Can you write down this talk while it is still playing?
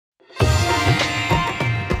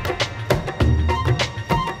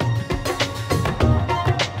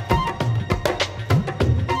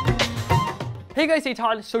Hey guys,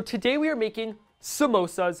 Eitan. So today we are making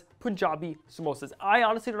samosas, Punjabi samosas. I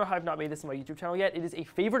honestly don't know how I've not made this on my YouTube channel yet. It is a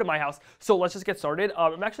favorite in my house, so let's just get started.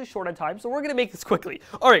 I'm actually short on time, so we're gonna make this quickly.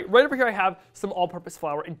 All right, right over here I have some all-purpose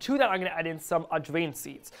flour, and to that I'm gonna add in some ajwain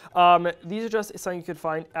seeds. These are just something you could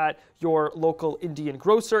find at your local Indian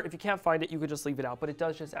grocer. If you can't find it, you could just leave it out, but it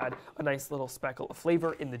does just add a nice little speckle of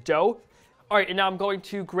flavor in the dough. All right, and now I'm going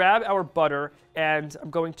to grab our butter, and I'm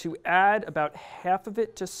going to add about half of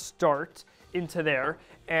it to start into there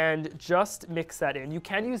and just mix that in. You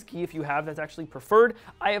can use ghee if you have, that's actually preferred.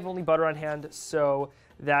 I have only butter on hand, so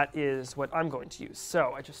that is what I'm going to use.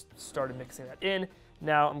 So I just started mixing that in.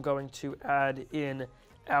 Now I'm going to add in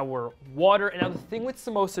our water. And now the thing with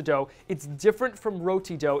samosa dough, it's different from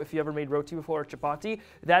roti dough. If you ever made roti before or chapati,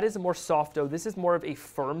 that is a more soft dough. This is more of a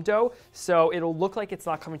firm dough, so it'll look like it's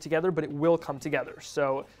not coming together, but it will come together.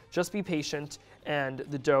 So just be patient and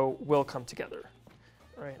the dough will come together.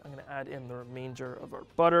 All right, I'm gonna add in the remainder of our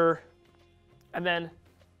butter and then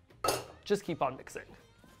just keep on mixing.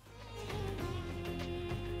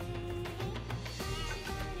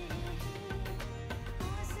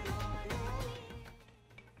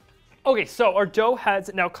 Okay, so our dough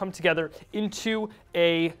has now come together into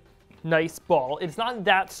a nice ball. It's not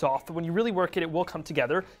that soft, but when you really work it, it will come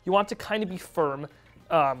together. You want it to kind of be firm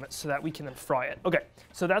so that we can then fry it. Okay,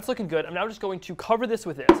 so that's looking good. I'm now just going to cover this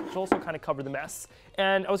with this, which will also kind of cover the mess.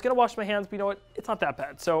 And I was gonna wash my hands, but you know what? It's not that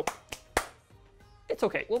bad, so it's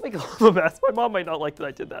okay. We'll make a little mess. My mom might not like that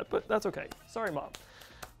I did that, but that's okay. Sorry, Mom.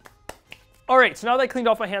 All right, so now that I cleaned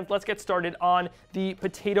off my hands, let's get started on the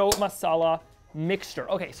potato masala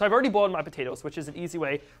mixture. Okay, so I've already boiled my potatoes, which is an easy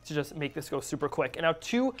way to just make this go super quick. And now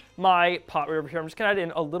to my pot right over here, I'm just gonna add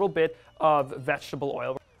in a little bit of vegetable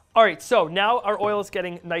oil. All right, so now our oil is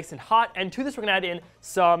getting nice and hot, and to this we're gonna add in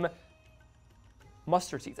some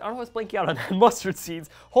mustard seeds. I don't know, I was blanking out on that. Mustard seeds,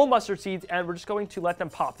 whole mustard seeds, and we're just going to let them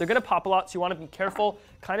pop. They're gonna pop a lot, so you wanna be careful,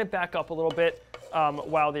 kind of back up a little bit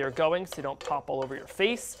while they are going so they don't pop all over your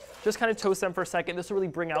face. Just kind of toast them for a second. This will really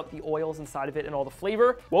bring out the oils inside of it and all the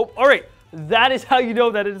flavor. Whoa, all right, that is how you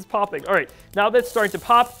know that it is popping. All right, now that it's starting to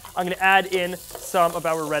pop, I'm gonna add in some of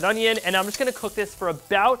our red onion, and I'm just gonna cook this for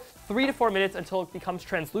about 3 to 4 minutes until it becomes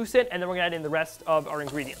translucent, and then we're gonna add in the rest of our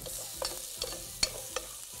ingredients.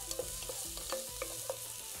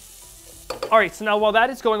 All right, so now while that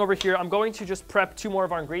is going over here, I'm going to just prep 2 more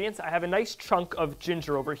of our ingredients. I have a nice chunk of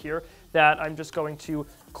ginger over here that I'm just going to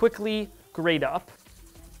quickly grate up.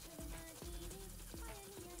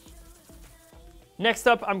 Next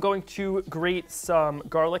up, I'm going to grate some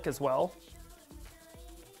garlic as well.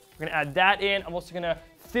 We're gonna add that in. I'm also gonna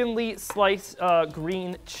thinly slice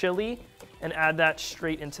green chili and add that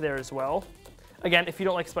straight into there as well. Again, if you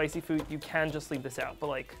don't like spicy food, you can just leave this out, but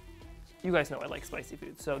like, you guys know I like spicy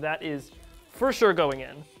food, so that is for sure going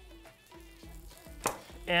in.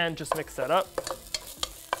 And just mix that up.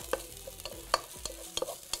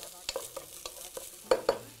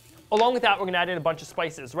 Along with that, we're gonna add in a bunch of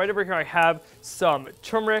spices. Right over here, I have some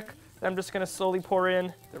turmeric that I'm just gonna slowly pour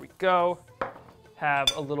in. There we go.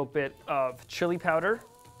 Have a little bit of chili powder,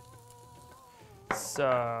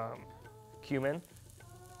 some cumin,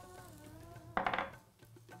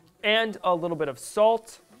 and a little bit of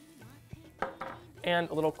salt, and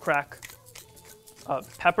a little crack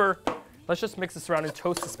of pepper. Let's just mix this around and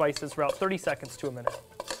toast the spices for about 30 seconds to a minute.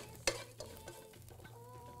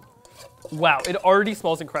 Wow, it already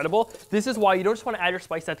smells incredible. This is why you don't just want to add your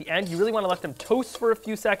spice at the end. You really want to let them toast for a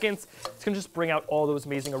few seconds. It's going to just bring out all those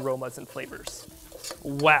amazing aromas and flavors.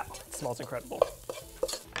 Wow, it smells incredible.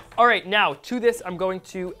 All right, now to this, I'm going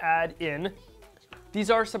to add in, these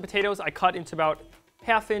are some potatoes I cut into about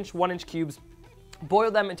 1/2 inch, 1 inch cubes.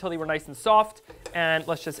 Boil them until they were nice and soft, and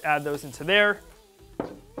let's just add those into there.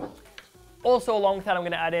 Also, along with that, I'm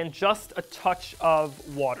going to add in just a touch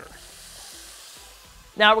of water.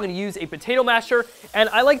 Now we're going to use a potato masher, and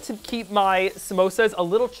I like to keep my samosas a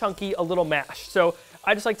little chunky, a little mashed. So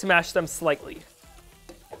I just like to mash them slightly.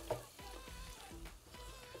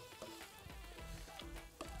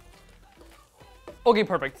 Okay,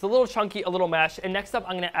 perfect. It's a little chunky, a little mashed. And next up,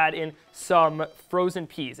 I'm going to add in some frozen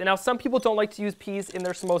peas. And now some people don't like to use peas in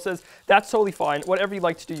their samosas. That's totally fine. Whatever you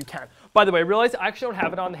like to do, you can. By the way, I realize I actually don't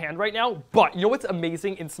have it on hand right now, but you know what's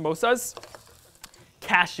amazing in samosas?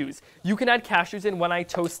 Cashews. You can add cashews in. When I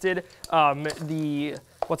toasted the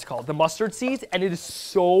mustard seeds, and it is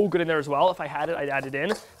so good in there as well. If I had it, I'd add it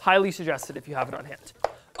in. Highly suggested if you have it on hand.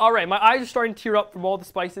 All right, my eyes are starting to tear up from all the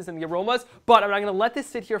spices and the aromas, but I'm not gonna let this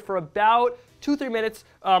sit here for about 2-3 minutes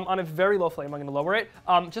on a very low flame. I'm gonna lower it,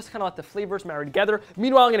 just kind of let the flavors marry together.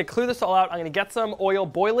 Meanwhile, I'm gonna clear this all out. I'm gonna get some oil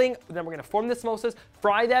boiling, then we're gonna form the samosas,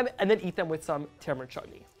 fry them, and then eat them with some tamarind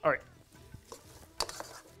chutney. All right.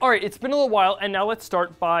 All right, it's been a little while, and now let's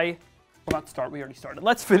start by, well, not start, we already started.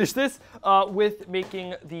 Let's finish this with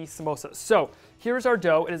making the samosas. So here's our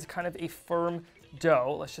dough. It is kind of a firm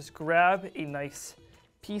dough. Let's just grab a nice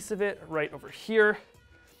piece of it right over here.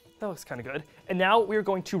 That looks kind of good. And now we're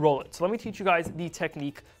going to roll it. So let me teach you guys the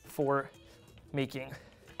technique for making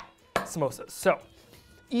samosas. So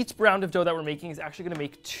each round of dough that we're making is actually going to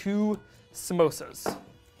make 2 samosas.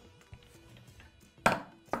 Let's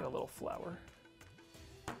get a little flour.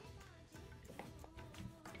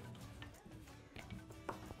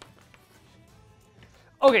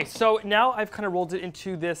 Okay, so now I've kind of rolled it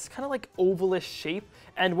into this kind of like ovalish shape.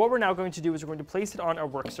 And what we're now going to do is we're going to place it on our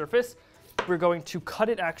work surface. We're going to cut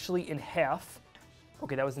it actually in half.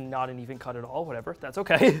 Okay, that was not an even cut at all, whatever, that's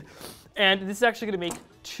okay. And this is actually going to make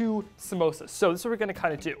 2 samosas. So this is what we're going to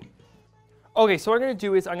kind of do. Okay, so what I'm going to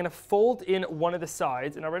do is I'm going to fold in one of the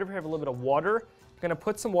sides. And I right over here have a little bit of water. I'm going to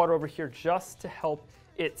put some water over here just to help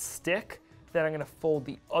it stick. Then I'm going to fold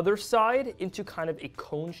the other side into kind of a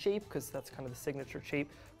cone shape, because that's kind of the signature shape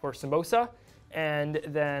for samosa. And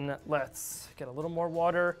then let's get a little more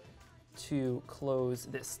water to close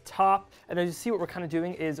this top. And as you see, what we're kind of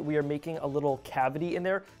doing is we are making a little cavity in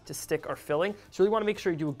there to stick our filling. So you really want to make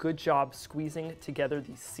sure you do a good job squeezing together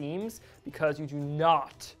these seams, because you do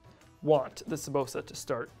not want the samosa to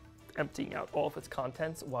start emptying out all of its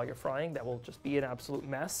contents while you're frying. That will just be an absolute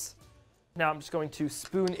mess. Now I'm just going to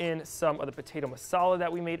spoon in some of the potato masala that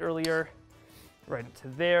we made earlier, right into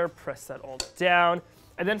there, press that all down.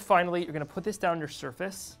 And then finally, you're gonna put this down your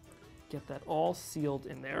surface, get that all sealed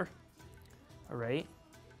in there. All right.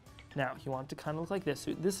 Now you want it to kind of look like this.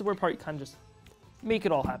 So this is where part you kind of just make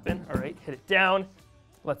it all happen. All right, hit it down.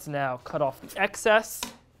 Let's now cut off the excess.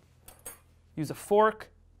 Use a fork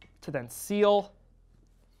to then seal.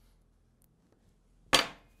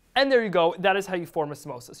 And there you go. That is how you form a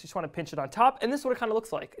samosa. So you just want to pinch it on top. And this is what it kind of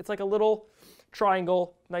looks like. It's like a little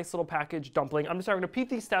triangle, nice little package dumpling. I'm just going to repeat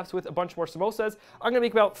these steps with a bunch more samosas. I'm going to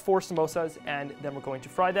make about 4 samosas, and then we're going to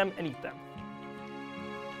fry them and eat them.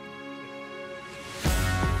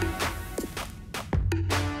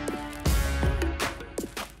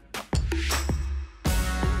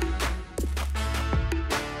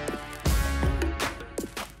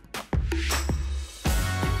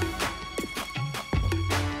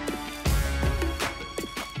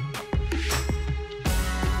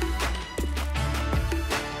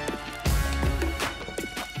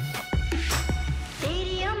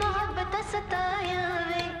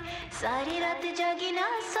 सारी रात जागी ना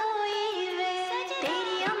सोई वे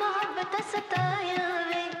तेरी मोहब्बत सताया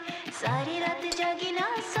वे सारी रात जागी ना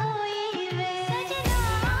सोई वे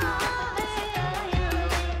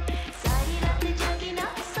सारी रात जागी ना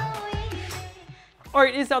सोई वे. All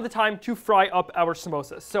right, it is now the time to fry up our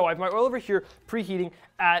samosas. So I have my oil over here preheating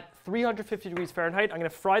at 350 degrees Fahrenheit. I'm going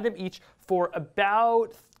to fry them each for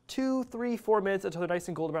about 2, 3, 4 minutes until they're nice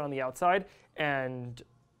and golden brown on the outside, and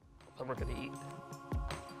then we're going to eat.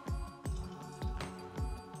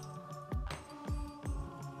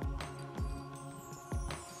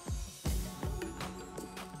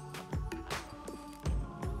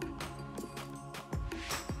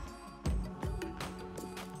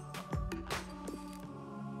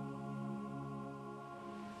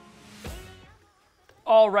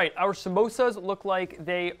 All right, our samosas look like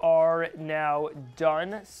they are now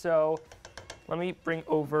done. So let me bring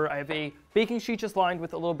over, I have a baking sheet just lined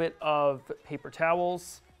with a little bit of paper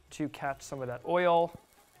towels to catch some of that oil.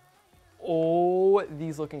 Oh,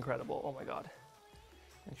 these look incredible. Oh my God.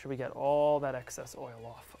 Make sure we get all that excess oil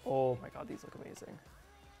off. Oh my God, these look amazing.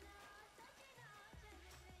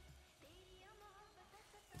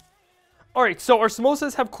 All right, so our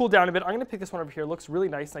samosas have cooled down a bit. I'm going to pick this one over here. It looks really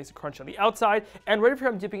nice, nice and crunchy on the outside. And right over here,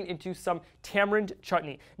 I'm dipping it into some tamarind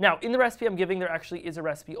chutney. Now, in the recipe I'm giving, there actually is a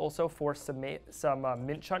recipe also for some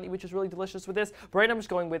mint chutney, which is really delicious with this. But right now, I'm just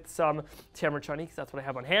going with some tamarind chutney because that's what I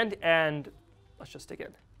have on hand. And let's just dig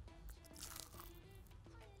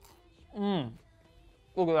in.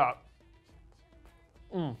 Look at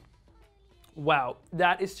that. Wow,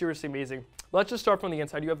 that is seriously amazing. Let's just start from the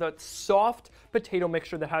inside. You have that soft potato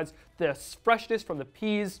mixture that has this freshness from the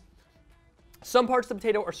peas. Some parts of the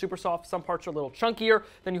potato are super soft, some parts are a little chunkier.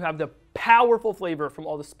 Then you have the powerful flavor from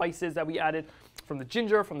all the spices that we added, from the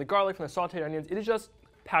ginger, from the garlic, from the sauteed onions. It is just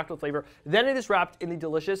packed with flavor. Then it is wrapped in the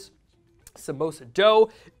delicious samosa dough,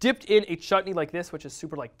 dipped in a chutney like this, which is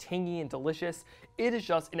super like tangy and delicious. It is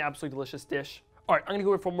just an absolutely delicious dish. All right, I'm gonna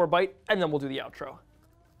go in for one more bite and then we'll do the outro.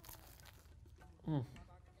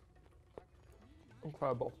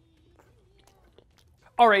 Incredible.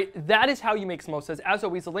 All right, that is how you make samosas. As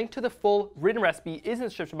always, the link to the full written recipe is in the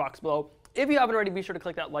description box below. If you haven't already, be sure to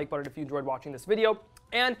click that like button if you enjoyed watching this video,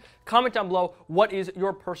 and comment down below what is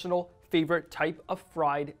your personal favorite type of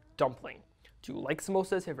fried dumpling. Do you like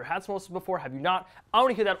samosas? Have you had samosas before? Have you not? I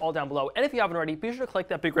want to hear that all down below. And if you haven't already, be sure to click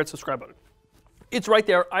that big red subscribe button. It's right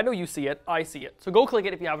there. I know you see it. I see it. So go click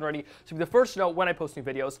it if you haven't already, so you'll be the first to know when I post new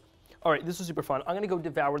videos. All right, this was super fun. I'm going to go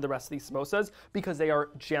devour the rest of these samosas because they are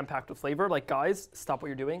jam-packed with flavor. Like, guys, stop what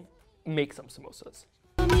you're doing. Make some samosas.